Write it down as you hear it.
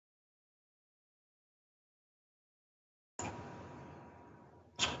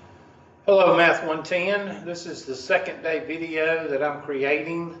Hello Math 110. This is the second day video that I'm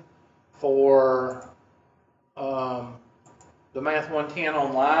creating for the Math 110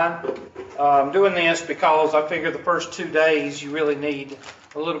 online. I'm doing this because I figure the first 2 days you really need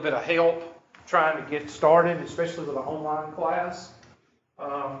a little bit of help trying to get started, especially with an online class.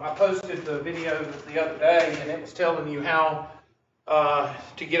 I posted the video the other day and it was telling you how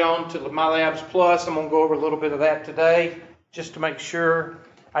to get on to MyLabs Plus. I'm going to go over a little bit of that today just to make sure.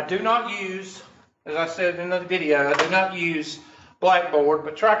 I do not use, as I said in the video, I do not use Blackboard,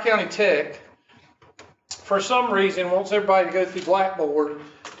 but Tri-County Tech, for some reason, wants everybody to go through Blackboard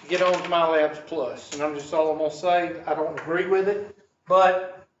to get on to MyLabs Plus. And I'm just all I'm going to say, I don't agree with it,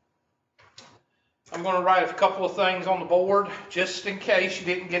 but I'm going to write a couple of things on the board just in case you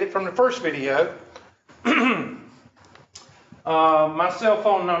didn't get it from the first video. My cell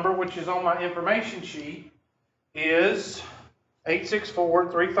phone number, which is on my information sheet, is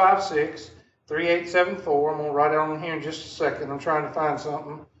 864-356-3874. I'm going to write it on here in just a second. I'm trying to find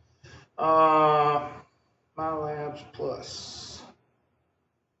something. MyLabs Plus.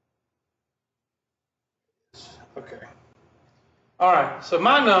 Okay. All right. So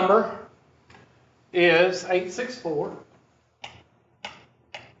my number is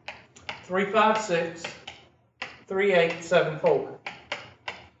 864-356-3874.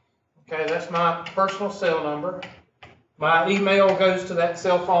 Okay, that's my personal cell number. My email goes to that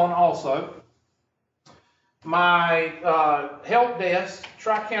cell phone also. My help desk,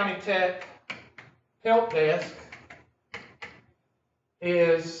 Tri-County Tech help desk,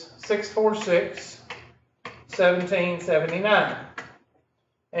 is 646-1779.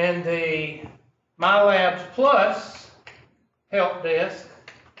 And the MyLabs Plus help desk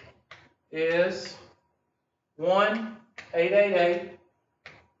is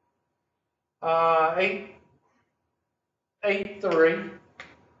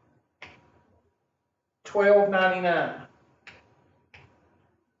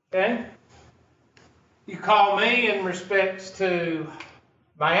Okay? You call me in respects to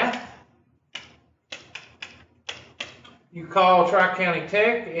math. You call Tri-County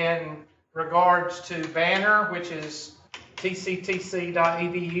Tech in regards to Banner, which is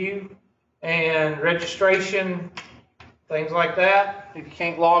tctc.edu, and registration, things like that, if you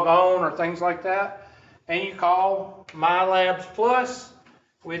can't log on or things like that. And you call MyLabs Plus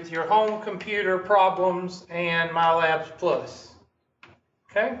with your home computer problems and MyLabs Plus.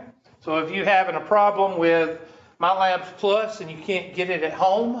 Okay? So if you're having a problem with MyLabs Plus and you can't get it at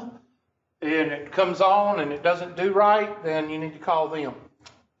home, and it comes on and it doesn't do right, then you need to call them.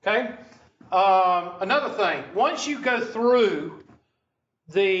 Okay? Another thing, once you go through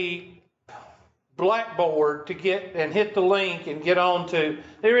the Blackboard to get and hit the link and get on to,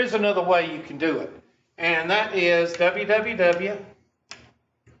 there is another way you can do it. And that is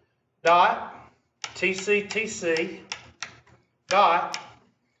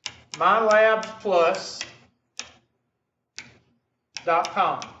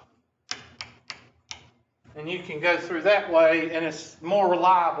And you can go through that way, and it's more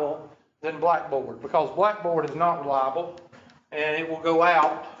reliable than Blackboard, because Blackboard is not reliable, and it will go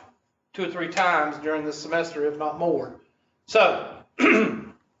out 2 or 3 times during the semester, if not more. So,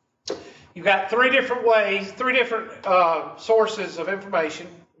 you've got 3 different ways, 3 different sources of information.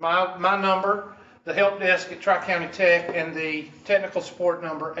 My number, the help desk at Tri-County Tech, and the technical support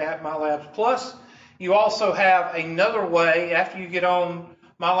number at MyLabs Plus. You also have another way, after you get on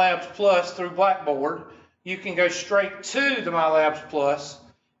MyLabs Plus through Blackboard, you can go straight to the MyLabs Plus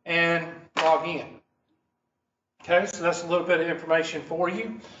and log in. Okay, so that's a little bit of information for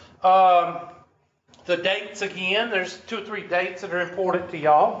you. The dates again, there's 2 or 3 dates that are important to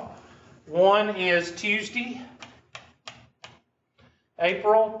y'all. One is Tuesday,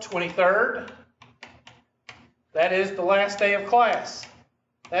 April 23rd. That is the last day of class.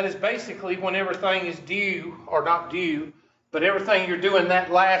 That is basically when everything is due, or not due, but everything you're doing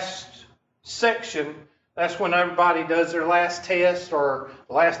that last section. That's when everybody does their last test or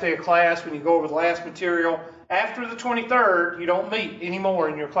the last day of class, when you go over the last material. After the 23rd, you don't meet anymore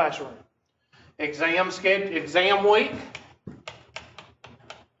in your classroom. Exam week,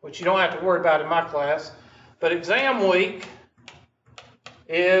 which you don't have to worry about in my class, but exam week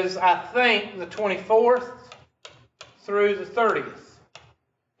is, I think, the 24th through the 30th.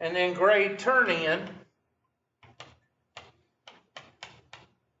 And then grade turn-in,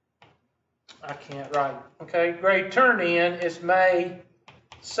 I can't write. Okay, grade turn-in is May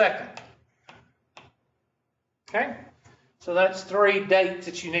 2nd. Okay, so that's 3 dates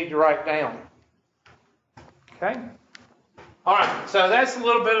that you need to write down. Okay, all right, so that's a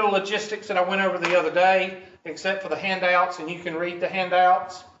little bit of logistics that I went over the other day, except for the handouts, and you can read the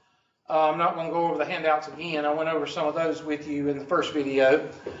handouts. I'm not going to go over the handouts again. I went over some of those with you in the first video.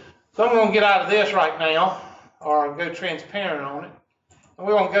 So I'm going to get out of this right now, or go transparent on it. And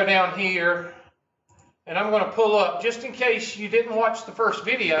we're going to go down here, and I'm going to pull up, just in case you didn't watch the first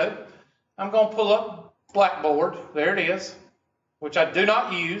video, I'm going to pull up Blackboard. There it is, which I do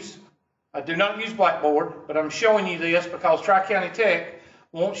not use. I do not use Blackboard, but I'm showing you this because Tri-County Tech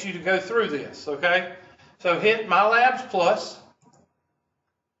wants you to go through this, okay? So hit MyLabs Plus.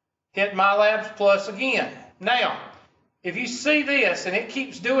 Hit MyLabs Plus again. Now, if you see this and it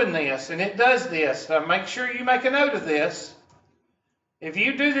keeps doing this and it does this, make sure you make a note of this. If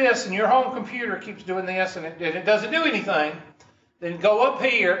you do this and your home computer keeps doing this and it doesn't do anything, then go up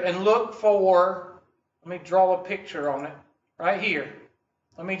here and look for, let me draw a picture on it right here.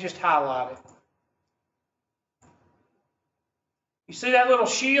 Let me just highlight it. You see that little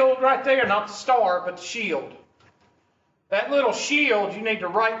shield right there? Not the star, but the shield. That little shield, you need to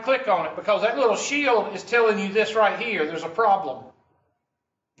right click on it because that little shield is telling you this right here. There's a problem.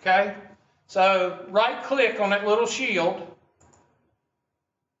 Okay? So right click on that little shield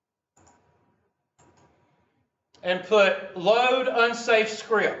and put load unsafe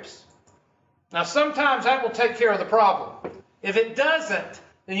scripts. Now sometimes that will take care of the problem. If it doesn't,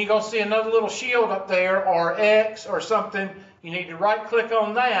 then you're going to see another little shield up there or X or something. You need to right click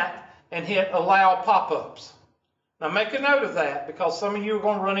on that and hit allow pop-ups. Now make a note of that because some of you are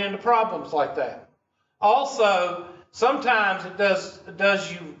going to run into problems like that. Also, sometimes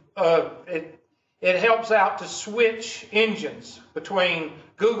it helps out to switch engines between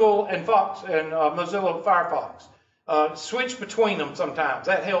Google and Mozilla Firefox. Switch between them sometimes.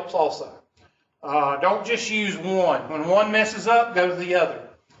 That helps also. Don't just use one. When one messes up, go to the other.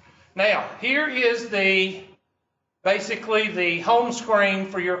 Now, here is basically the home screen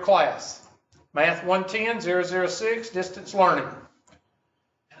for your class. Math 110, 006, distance learning.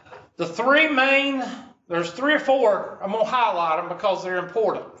 There's 3 or 4, I'm going to highlight them because they're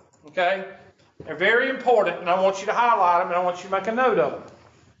important, okay? They're very important, and I want you to highlight them, and I want you to make a note of them.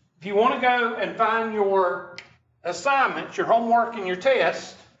 If you want to go and find your assignments, your homework, and your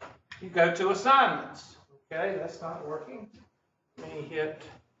test, you go to assignments. Okay, that's not working. Let me hit,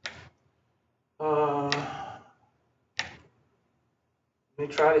 let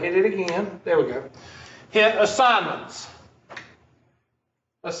me try to hit it again. There we go. Hit assignments.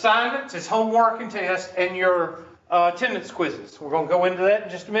 Assignments is homework and test and your attendance quizzes. We're going to go into that in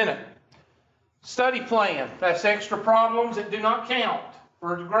just a minute. Study plan. That's extra problems that do not count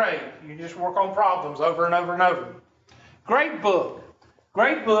for the grade. You just work on problems over and over and over. Grade book.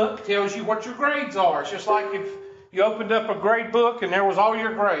 Grade book tells you what your grades are. It's just like if you opened up a grade book and there was all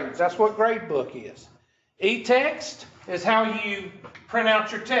your grades. That's what grade book is. E-text is how you print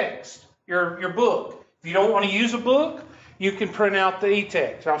out your text, your book. If you don't want to use a book, you can print out the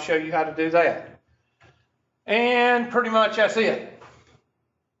e-text. I'll show you how to do that. And pretty much that's it.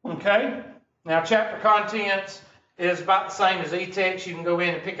 Okay? Now chapter contents is about the same as e-text. You can go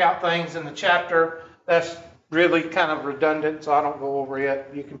in and pick out things in the chapter. That's really kind of redundant, so I don't go over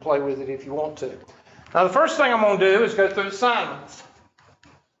it. You can play with it if you want to. Now the first thing I'm going to do is go through assignments.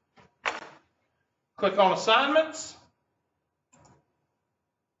 Click on assignments.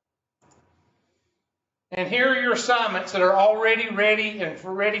 And here are your assignments that are already ready and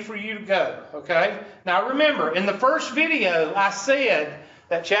ready for you to go, okay? Now remember, in the first video, I said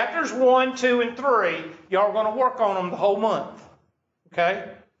that chapters 1, 2, and 3, y'all are going to work on them the whole month, okay?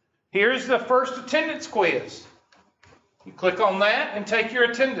 Here's the first attendance quiz. You click on that and take your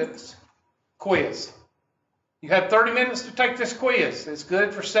attendance quiz. You have 30 minutes to take this quiz. It's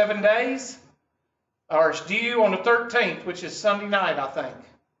good for 7 days, or it's due on the 13th, which is Sunday night, I think.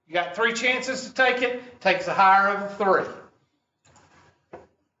 You got 3 chances to take it. Takes the higher of the 3.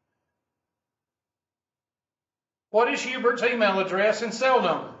 What is Hubert's email address and cell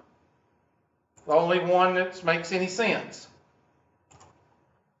number? The only one that makes any sense.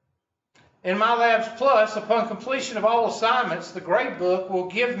 In MyLabs Plus, upon completion of all assignments, the grade book will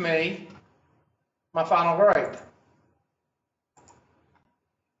give me my final grade.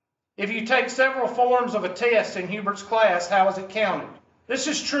 If you take several forms of a test in Hubert's class, how is it counted? This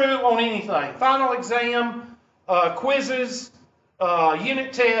is true on anything. Final exam, quizzes,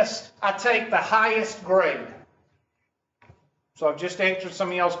 unit tests, I take the highest grade. So I've just answered some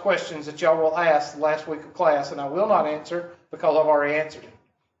of y'all's questions that y'all will ask the last week of class, and I will not answer because I've already answered it.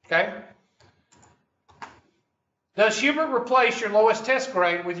 Okay? Does Hubert replace your lowest test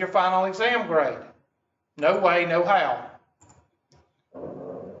grade with your final exam grade? No way, no how.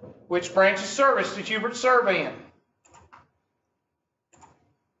 Which branch of service did Hubert serve in?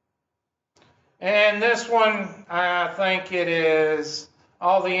 And this one, I think it is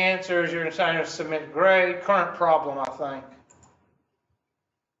all the answers. You're going to submit grade. Current problem, I think.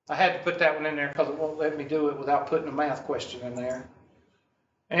 I had to put that one in there because it won't let me do it without putting a math question in there.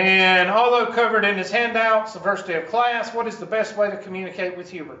 And although covered in his handouts, the first day of class, what is the best way to communicate with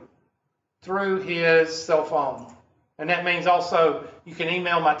Hubert? Through his cell phone. And that means also you can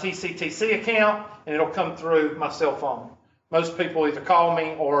email my TCTC account and it'll come through my cell phone. Most people either call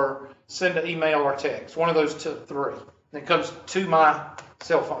me or send an email or text. One of those three. And it comes to my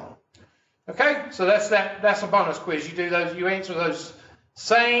cell phone. Okay, so that's that. That's a bonus quiz. You do those. You answer those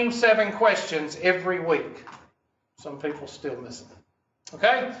same 7 questions every week. Some people still missing.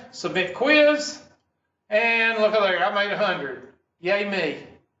 Okay, submit quiz, and look at there. I made 100. Yay me!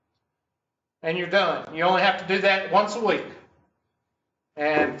 And you're done. You only have to do that once a week.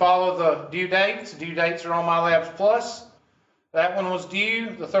 And follow the due dates. The due dates are on MyLabs Plus. That one was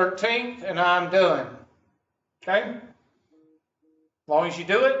due the 13th, and I'm done. Okay? As long as you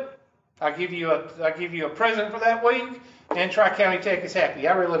do it, I give you a present for that week, and Tri-County Tech is happy.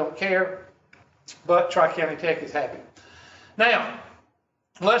 I really don't care, but Tri-County Tech is happy. Now,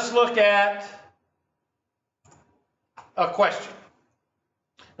 let's look at a question.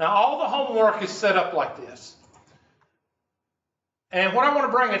 Now, all the homework is set up like this. And what I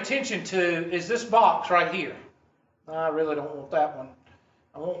want to bring attention to is this box right here. I really don't want that one.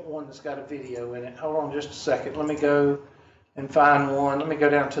 I want one that's got a video in it. Hold on just a second. Let me go and find one. Let me go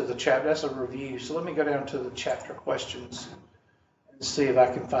down to the chapter. That's a review. So let me go down to the chapter questions and see if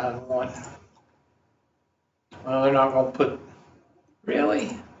I can find one. Well, they're not going to put...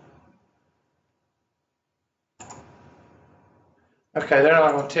 Really? Okay, they're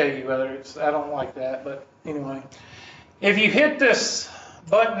not going to tell you whether it's... I don't like that, but anyway. If you hit this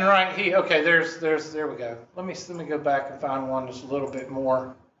button right here... Okay, there we go. Let me go back and find one that's a little bit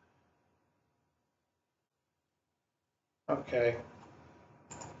more... Okay.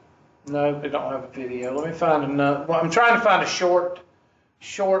 No, they don't have a video. Let me find another. Well, I'm trying to find a short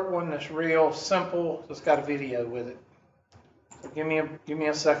one that's real simple. That's got a video with it. So give me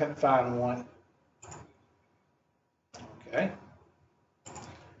a second to find one. Okay.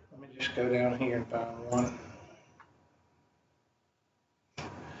 Let me just go down here and find one.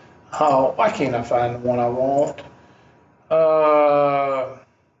 Oh, why can't I find the one I want?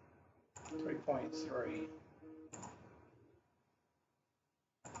 3.3.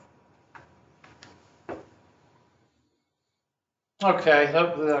 Okay,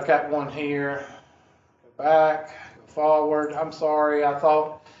 I got one here. Go back, go forward. I'm sorry, I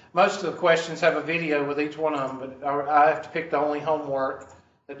thought most of the questions have a video with each one of them, but I have to pick the only homework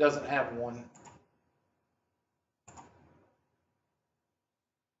that doesn't have one.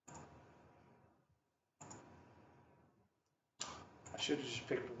 I should have just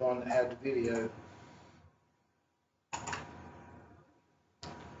picked the one that had the video.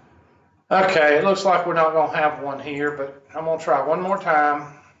 Okay, it looks like we're not going to have one here, but I'm going to try one more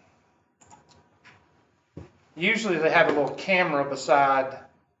time. Usually they have a little camera beside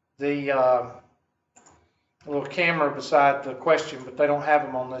the question, but they don't have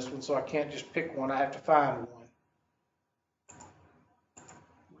them on this one, so I can't just pick one. I have to find one.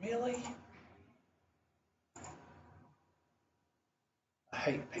 Really? I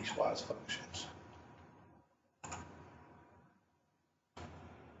hate piecewise functions.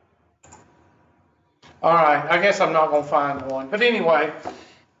 All right, I guess I'm not going to find one. But anyway,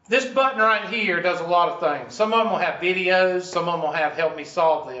 this button right here does a lot of things. Some of them will have videos. Some of them will have help me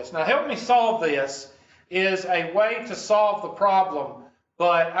solve this. Now, help me solve this is a way to solve the problem,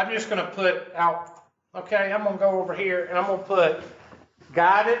 but I'm just going to put out, okay, I'm going to go over here and I'm going to put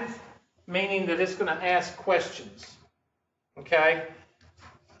guided, meaning that it's going to ask questions. Okay?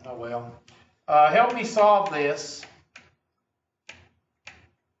 Oh, well. Help me solve this.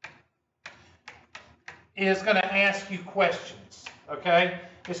 Is going to ask you questions, okay?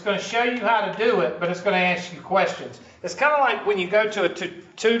 It's going to show you how to do it, but it's going to ask you questions. It's kind of like when you go to a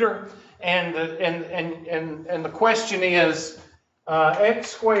tutor and the question is x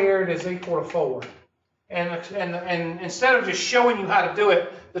squared is equal to 4. And instead of just showing you how to do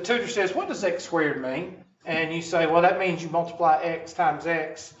it, the tutor says, what does x squared mean? And you say, well, that means you multiply x times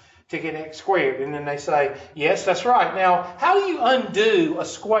x to get x squared. And then they say, yes, that's right. Now, how do you undo a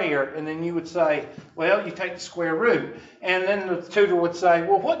square? And then you would say, well, you take the square root. And then the tutor would say,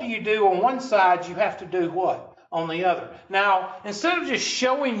 well, what do you do on one side? You have to do what on the other? Now, instead of just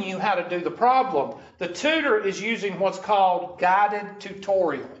showing you how to do the problem, the tutor is using what's called guided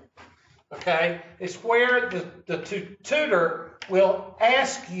tutorial. Okay? It's where the tutor will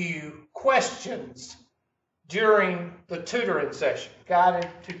ask you questions during the tutoring session, guided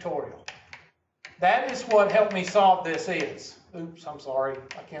tutorial. That is what Help Me Solve This is. Oops, I'm sorry,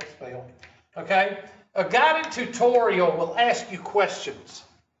 I can't spell. Okay, a guided tutorial will ask you questions.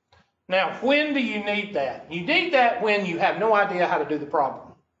 Now, when do you need that? You need that when you have no idea how to do the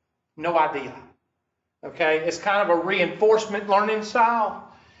problem. No idea. Okay, it's kind of a reinforcement learning style.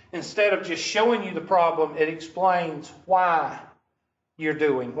 Instead of just showing you the problem, it explains why you're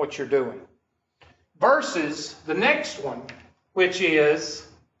doing what you're doing. Versus the next one, which is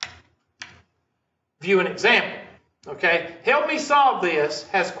view an example. Okay, help me solve this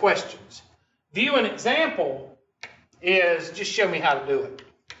has questions. View an example is just show me how to do it.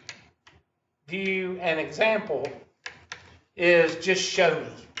 View an example is just show me.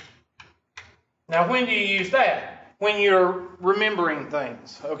 Now, when do you use that? When you're remembering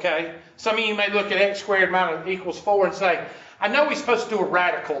things, okay? Some of you may look at x squared minus equals 4 and say, I know we're supposed to do a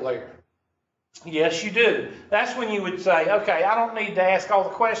radical there. Yes, you do. That's when you would say, okay, I don't need to ask all the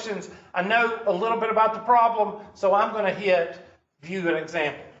questions. I know a little bit about the problem, so I'm going to hit view an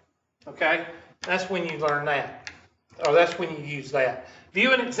example, okay? That's when you learn that, or that's when you use that.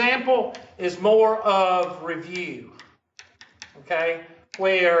 View an example is more of review, okay?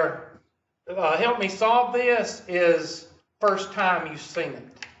 Where help me solve this is first time you've seen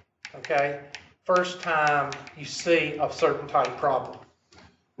it, okay? First time you see a certain type problem.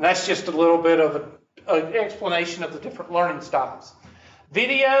 And that's just a little bit of an explanation of the different learning styles.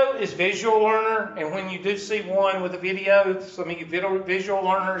 Video is visual learner, and when you do see one with a video, some of you visual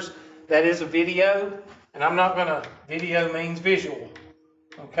learners, that is a video, and I'm not going to, video means visual,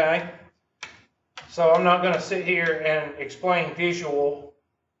 okay? So I'm not going to sit here and explain visual.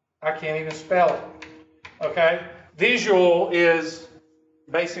 I can't even spell it, okay? Visual is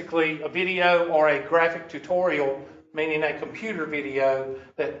basically a video or a graphic tutorial, meaning a computer video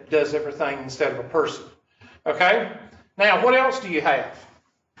that does everything instead of a person, okay? Now, what else do you have?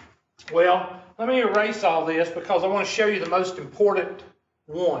 Well, let me erase all this because I want to show you the most important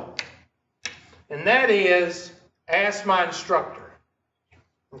one, and that is ask my instructor,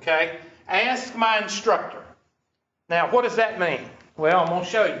 okay? Ask my instructor. Now, what does that mean? Well, I'm going to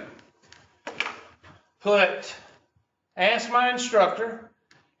show you. Put ask my instructor,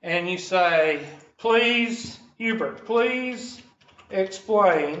 and you say, please, Hubert, please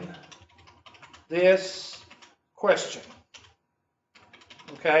explain this question.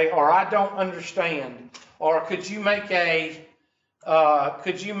 Okay, or I don't understand, or could you make a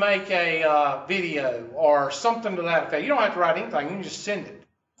video or something to that effect? You don't have to write anything, you can just send it.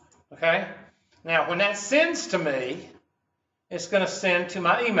 Okay, now when that sends to me, it's going to send to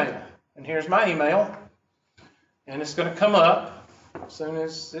my email, and here's my email, and it's going to come up as soon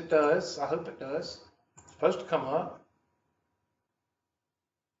as it does. I hope it does. It's supposed to come up.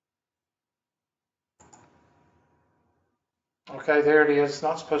 Okay, there it is. It's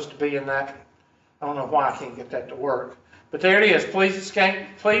not supposed to be in that. I don't know why I can't get that to work. But there it is. Please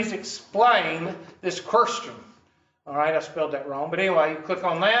explain this question. All right, I spelled that wrong. But anyway, you click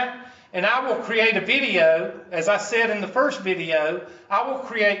on that, and I will create a video. As I said in the first video, I will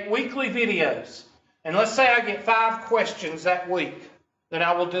create weekly videos. And let's say I get 5 questions that week. Then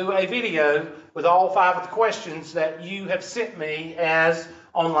I will do a video with all 5 of the questions that you have sent me as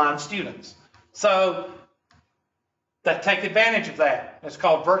online students. So take advantage of that. It's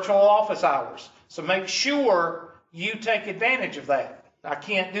called virtual office hours. So make sure you take advantage of that. I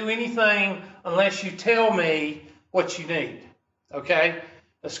can't do anything unless you tell me what you need. Okay?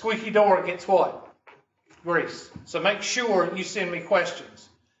 A squeaky door gets what? Grease. So make sure you send me questions.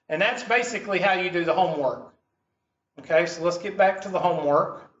 And that's basically how you do the homework. Okay, so let's get back to the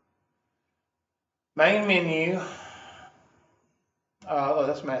homework. Main menu. Oh,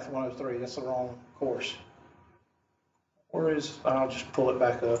 that's Math 103. That's the wrong course. Where is, I'll just pull it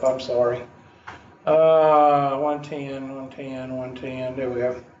back up. I'm sorry. 110, 110, 110. There we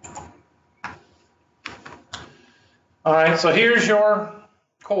go. All right, so here's your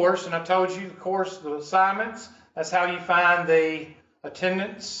course, and I told you the course, the assignments. That's how you find the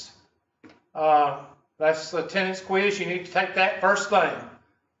attendance. That's the attendance quiz. You need to take that first thing.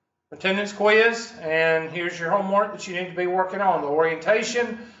 Attendance quiz, and here's your homework that you need to be working on. The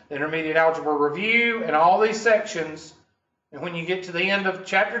orientation, the intermediate algebra review, and all these sections. And when you get to the end of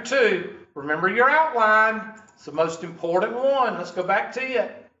chapter 2, remember your outline. It's the most important one. Let's go back to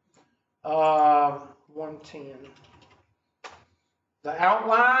it. 110. The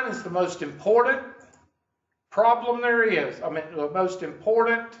outline is the most important problem there is. I mean, the most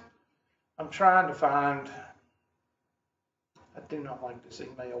important. I'm trying to find. I do not like this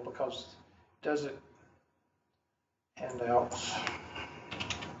email because it doesn't handouts.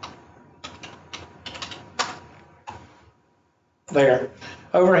 There.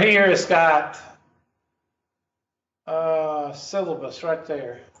 Over here it's got syllabus right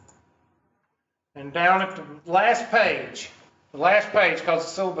there. And down at the last page, because the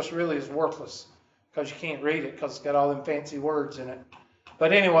syllabus really is worthless because you can't read it because it's got all them fancy words in it.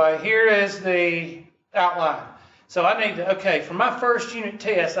 But anyway, here is the outline. So I need to, okay, for my first unit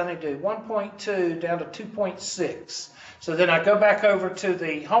test, I need to do 1.2 down to 2.6. So then I go back over to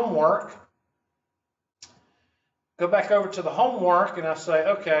the homework. And I say,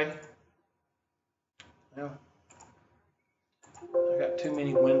 okay, now I got too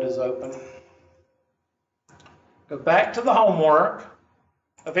many windows open. Go back to the homework,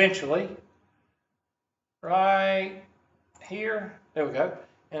 eventually, right here, there we go.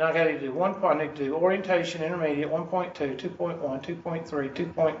 And I got to do I need to do orientation, intermediate, 1.2, 2.1, 2.3, 2.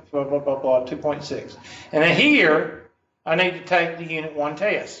 Blah, blah, blah, blah, 2.6. And then here, I need to take the Unit 1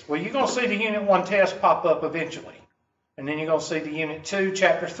 test. Well, you're going to see the Unit 1 test pop up eventually. And then you're going to see the Unit 2,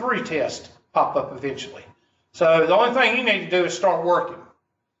 Chapter 3 test pop up eventually. So the only thing you need to do is start working.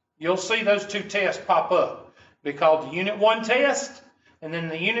 You'll see those two tests pop up. Be called the Unit 1 test, and then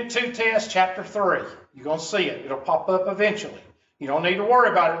the Unit 2 test, Chapter 3. You're going to see it. It'll pop up eventually. You don't need to worry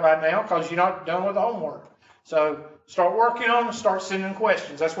about it right now because you're not done with the homework. So start working on it, start sending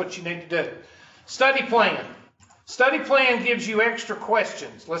questions. That's what you need to do. Study plan. Study plan gives you extra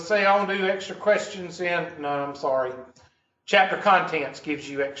questions. Let's say I want to do extra questions Chapter contents gives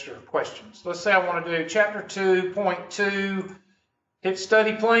you extra questions. Let's say I want to do Chapter 2.2, hit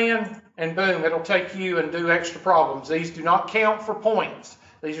study plan, and boom, it'll take you and do extra problems. These do not count for points.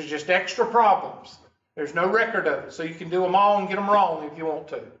 These are just extra problems. There's no record of it, so you can do them all and get them wrong if you want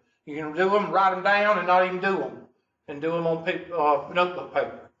to. You can do them, write them down, and not even do them, and do them on notebook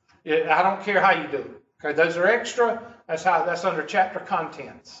paper. I don't care how you do it. Okay, those are extra. That's under chapter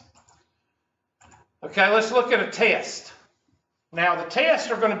contents. Okay, let's look at a test. Now the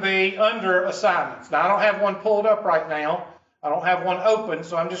tests are going to be under assignments. Now I don't have one pulled up right now. I don't have one open,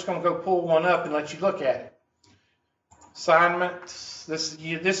 so I'm just going to go pull one up and let you look at it. Assignments.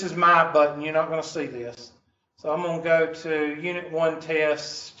 This is my button. You're not going to see this. So I'm going to go to Unit 1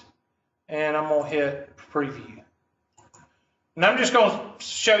 test, and I'm going to hit preview. And I'm just going to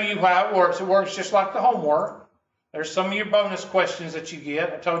show you how it works. It works just like the homework. There's some of your bonus questions that you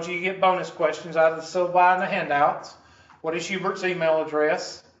get. I told you get bonus questions out of the syllabi and the handouts. What is Hubert's email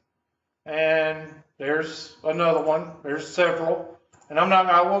address? And there's another one. There's several. And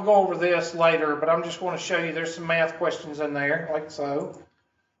I will go over this later, but I'm just going to show you there's some math questions in there, like so,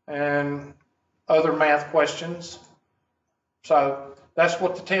 and other math questions. So that's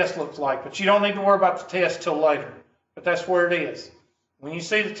what the test looks like. But you don't need to worry about the test till later. But that's where it is. When you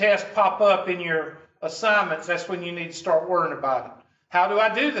see the test pop up in your assignments, that's when you need to start worrying about it. How do I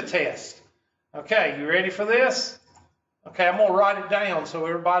do the test? Okay, you ready for this? Okay, I'm going to write it down so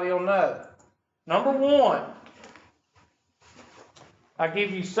everybody will know. Number 1, I give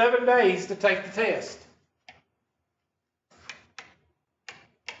you 7 days to take the test.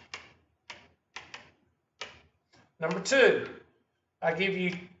 Number 2, I give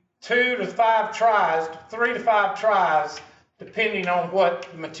you 3 to 5 tries, depending on what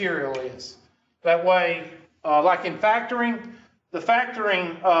the material is. That way, like in factoring,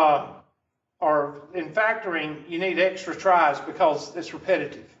 you need extra tries because it's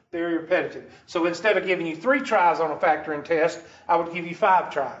repetitive, very repetitive. So instead of giving you 3 tries on a factoring test, I would give you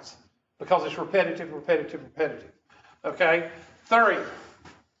 5 tries because it's repetitive. Okay? 3,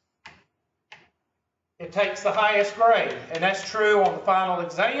 it takes the highest grade, and that's true on the final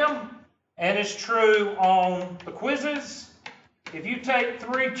exam, and it's true on the quizzes. If you take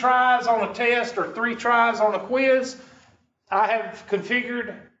 3 tries on a test or 3 tries on a quiz, I have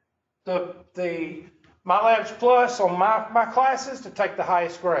configured the MyLabs Plus on my classes to take the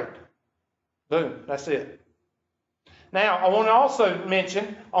highest grade. Boom, that's it. Now, I want to also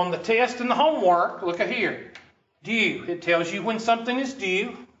mention on the test and the homework, look at here, due. It tells you when something is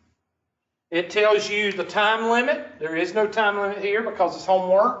due. It tells you the time limit. There is no time limit here because it's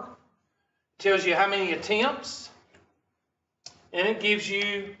homework. It tells you how many attempts. And it gives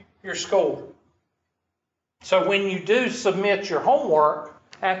you your score. So when you do submit your homework,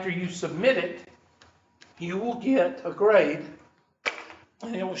 after you submit it, you will get a grade,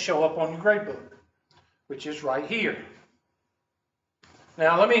 and it will show up on your grade book, which is right here.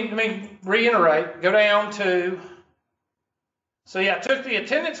 Now let me reiterate, go down to, see, I took the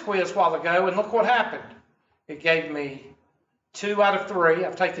attendance quiz a while ago, and look what happened. It gave me 2 out of 3.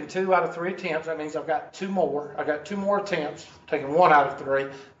 I've taken 2 out of 3 attempts. That means I've got 2 more. I got 2 more attempts. Taken 1 out of 3.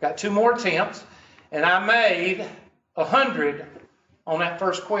 Got 2 more attempts, and I made 100 on that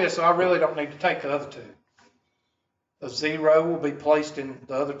first quiz, so I really don't need to take the other 2. A 0 will be placed in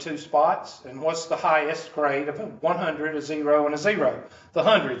the other two spots. And what's the highest grade of a 100, a 0, and a 0? The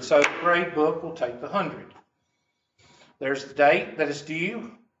 100. So the grade book will take the 100. There's the date that is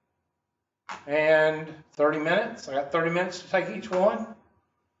due. And 30 minutes. I got 30 minutes to take each one.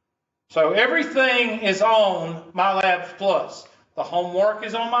 So everything is on MyLabs Plus. The homework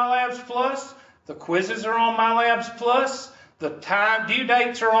is on MyLabs Plus. The quizzes are on MyLabs Plus. The time due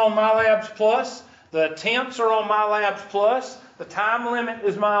dates are on MyLabs Plus. The attempts are on MyLabs Plus. The time limit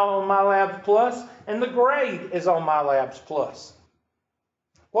is on MyLabs Plus. And the grade is on MyLabs Plus.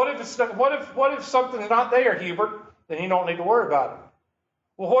 What if something's not there, Hubert? Then you don't need to worry about it.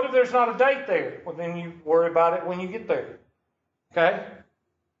 Well, what if there's not a date there? Well, then you worry about it when you get there. Okay?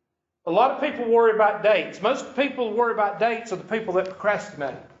 A lot of people worry about dates. Most people who worry about dates are the people that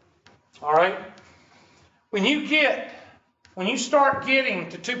procrastinate. All right? When you start getting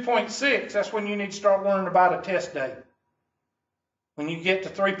to 2.6, that's when you need to start worrying about a test date. When you get to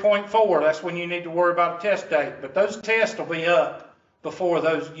 3.4, that's when you need to worry about a test date. But those tests will be up before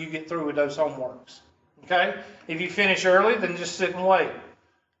you get through with those homeworks. Okay? If you finish early, then just sit and wait.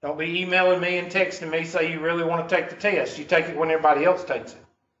 Don't be emailing me and texting me say you really want to take the test. You take it when everybody else takes it.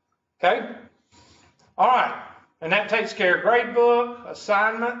 Okay? All right. And that takes care of gradebook,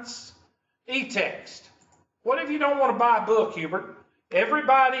 assignments, e-text. What if you don't want to buy a book, Hubert?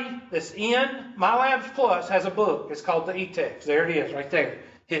 Everybody that's in MyLabs Plus has a book. It's called the e-text. There it is, right there.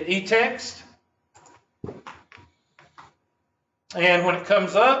 Hit e-text. And when it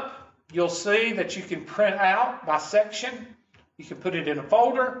comes up, you'll see that you can print out by section. You can put it in a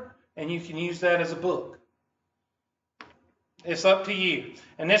folder, and you can use that as a book. It's up to you.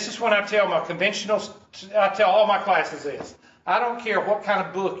 And this is when I tell all my classes this. I don't care what kind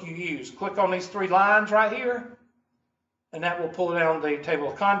of book you use. Click on these 3 lines right here, and that will pull down the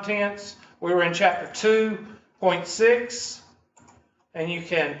table of contents. We were in chapter 2.6, and you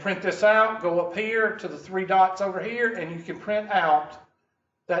can print this out, go up here to the 3 dots over here, and you can print out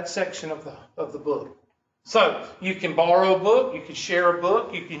that section of the book. So you can borrow a book, you can share a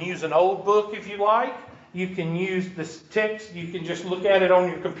book, you can use an old book if you like. You can use this text, you can just look at it on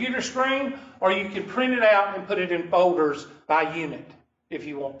your computer screen, or you can print it out and put it in folders by unit if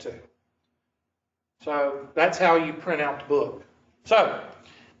you want to. So that's how you print out the book. So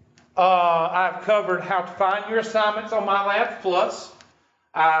I've covered how to find your assignments on MyLabs Plus.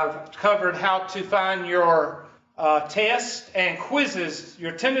 I've covered how to find your tests and quizzes,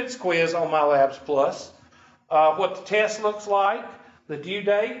 your attendance quiz on MyLabs Plus. What the test looks like, the due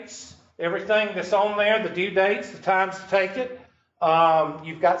dates, everything that's on there, the due dates, the times to take it.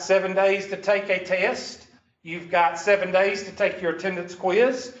 You've got 7 days to take a test. You've got 7 days to take your attendance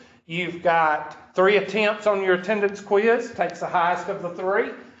quiz. You've got 3 attempts on your attendance quiz. Takes the highest of the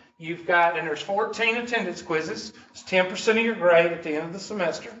 3. And there's 14 attendance quizzes. It's 10% of your grade at the end of the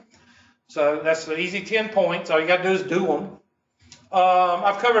semester. So that's the easy 10 points. All you got to do is do them.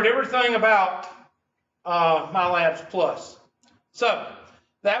 I've covered everything about MyLabs Plus. So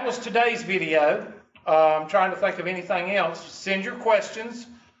that was today's video. I'm trying to think of anything else. Send your questions.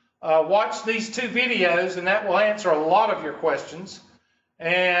 Watch these 2 videos, and that will answer a lot of your questions.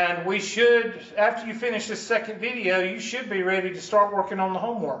 And we should, after you finish this second video, you should be ready to start working on the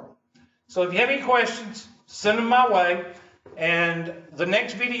homework. So if you have any questions, send them my way. And the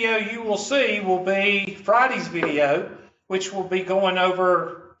next video you will see will be Friday's video, which will be going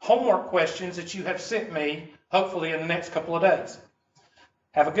over homework questions that you have sent me, hopefully in the next couple of days.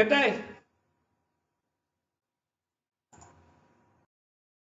 Have a good day.